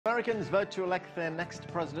Americans vote to elect their next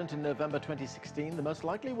president in November 2016, the most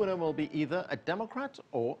likely winner will be either a Democrat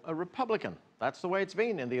or a Republican. That's the way it's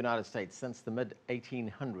been in the United States since the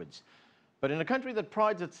mid-1800s. But in a country that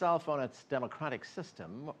prides itself on its democratic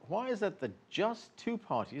system, why is it that just two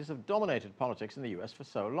parties have dominated politics in the U.S. for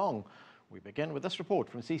so long? We begin with this report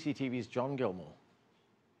from CCTV's John Gilmore.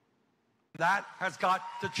 That has got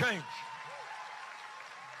to change.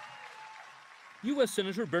 U.S.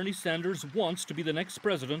 Senator Bernie Sanders wants to be the next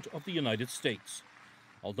president of the United States.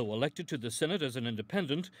 Although elected to the Senate as an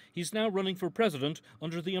independent, he's now running for president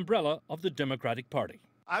under the umbrella of the Democratic Party.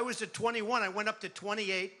 I was at 21, I went up to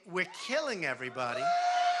 28. We're killing everybody.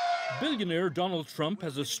 Billionaire Donald Trump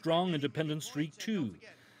has a strong independent streak too,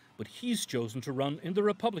 but he's chosen to run in the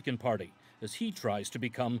Republican Party as he tries to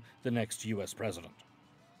become the next U.S. president.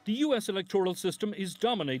 The U.S. electoral system is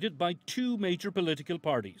dominated by two major political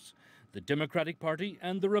parties, the Democratic Party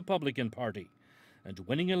and the Republican Party, and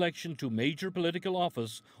winning election to major political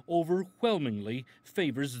office overwhelmingly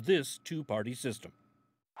favors this two-party system.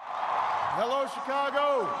 Hello,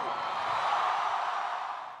 Chicago!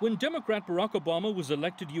 When Democrat Barack Obama was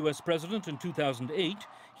elected U.S. president in 2008,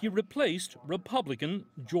 he replaced Republican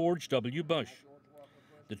George W. Bush.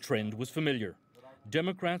 The trend was familiar.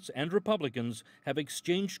 Democrats and Republicans have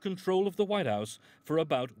exchanged control of the White House for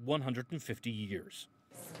about 150 years.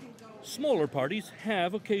 Smaller parties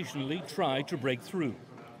have occasionally tried to break through.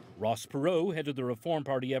 Ross Perot headed the Reform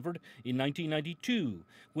Party effort in 1992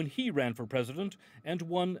 when he ran for president and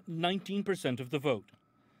won 19% of the vote.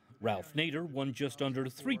 Ralph Nader won just under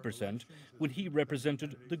 3% when he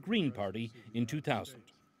represented the Green Party in 2000.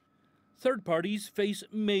 Third parties face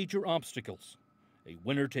major obstacles. A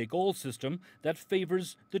winner-take-all system that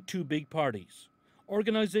favors the two big parties,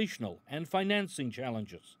 organizational and financing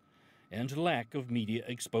challenges, and lack of media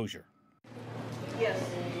exposure. Yes.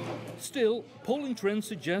 Still, polling trends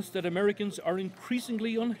suggest that Americans are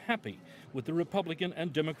increasingly unhappy with the Republican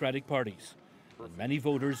and Democratic parties, and many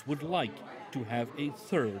voters would like to have a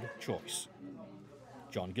third choice.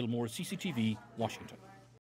 John Gilmore, CCTV, Washington.